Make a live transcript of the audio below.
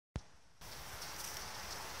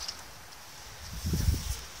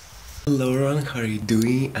Hello everyone, how are you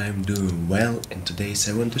doing? I'm doing well, and today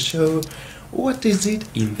I want to show what is it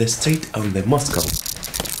in the street of the Moscow.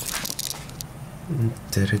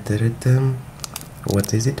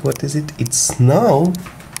 What is it? What is it? It's snow!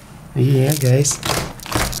 Yeah, guys.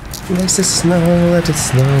 This is snow, let it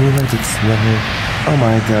snow, let it snow. Oh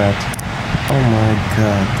my god. Oh my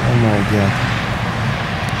god, oh my god.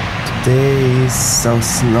 Today is so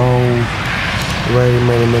snow. Very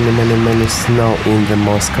many snow in the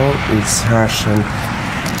Moscow. It's Russian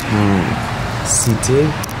city.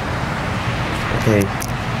 Okay.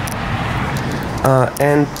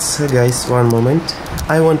 And guys, one moment.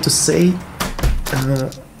 I want to say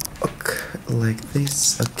okay, like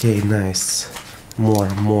this. Okay, nice. More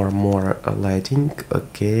lighting.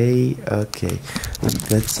 Okay.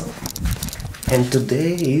 That's all. And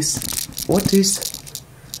today is what is?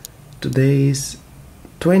 Today is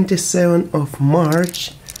 27th of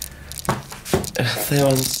March,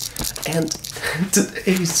 and today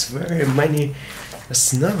is very many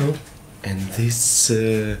snow, and this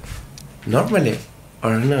normally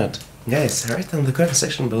or not, guys, write in the comment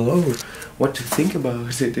section below what you think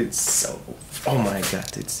about it. It's so, oh my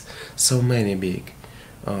god, it's so many big,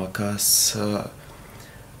 cause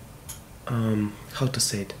how to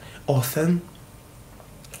say it, often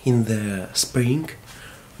in the spring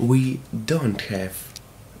we don't have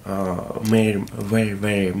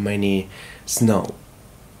very many snow.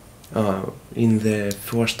 In the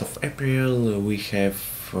 1st of April we have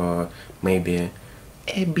maybe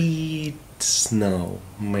a bit snow,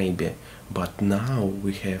 maybe, but now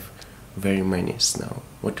we have very many snow.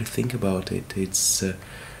 What do you think about it? It's a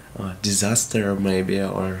disaster maybe,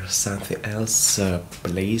 or something else?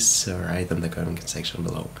 Please write in the comment section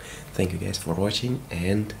below. Thank you guys for watching,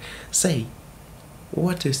 and say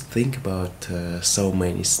what do you think about so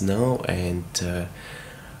many snow, and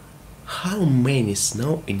how many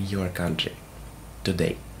snow in your country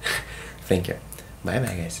today? Thank you. Bye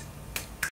bye, guys.